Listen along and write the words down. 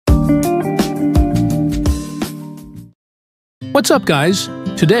What's up, guys?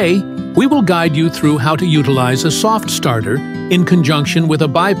 Today, we will guide you through how to utilize a soft starter in conjunction with a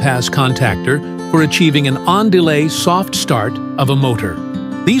bypass contactor for achieving an on-delay soft start of a motor.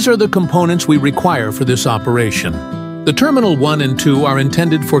 These are the components we require for this operation. The terminal 1 and 2 are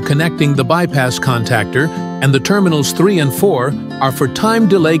intended for connecting the bypass contactor, and the terminals 3 and 4 are for time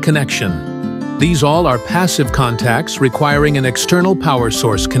delay connection. These all are passive contacts requiring an external power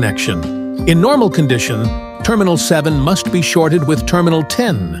source connection. In normal condition, Terminal 7 must be shorted with Terminal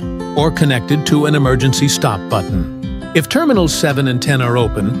 10 or connected to an emergency stop button. If Terminals 7 and 10 are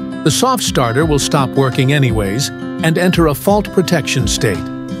open, the soft starter will stop working anyways and enter a fault protection state.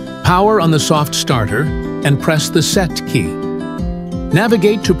 Power on the soft starter and press the Set key.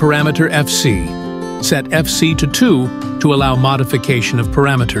 Navigate to parameter FC. Set FC to 2 to allow modification of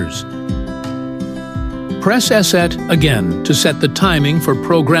parameters. Press SET again to set the timing for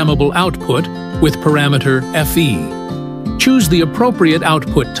programmable output with parameter FE. Choose the appropriate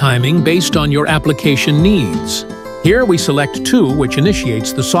output timing based on your application needs. Here we select 2, which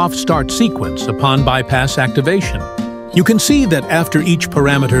initiates the soft start sequence upon bypass activation. You can see that after each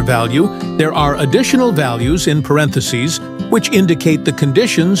parameter value, there are additional values in parentheses which indicate the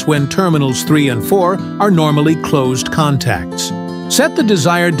conditions when terminals 3 and 4 are normally closed contacts. Set the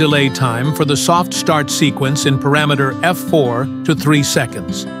desired delay time for the soft start sequence in parameter F4 to 3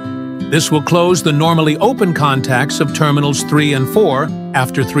 seconds. This will close the normally open contacts of terminals 3 and 4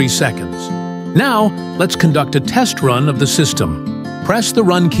 after 3 seconds. Now, let's conduct a test run of the system. Press the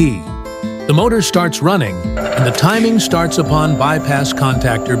Run key. The motor starts running, and the timing starts upon bypass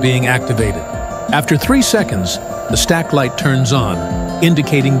contactor being activated. After 3 seconds, the stack light turns on,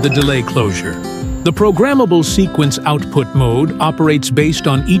 indicating the delay closure. The programmable sequence output mode operates based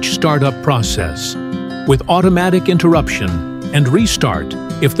on each startup process, with automatic interruption and restart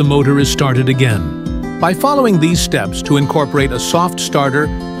if the motor is started again. By following these steps to incorporate a soft starter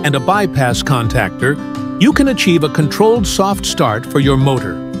and a bypass contactor, you can achieve a controlled soft start for your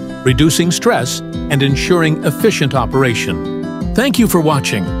motor, reducing stress and ensuring efficient operation. Thank you for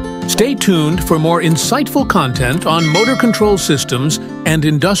watching. Stay tuned for more insightful content on motor control systems and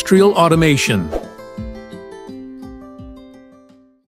industrial automation.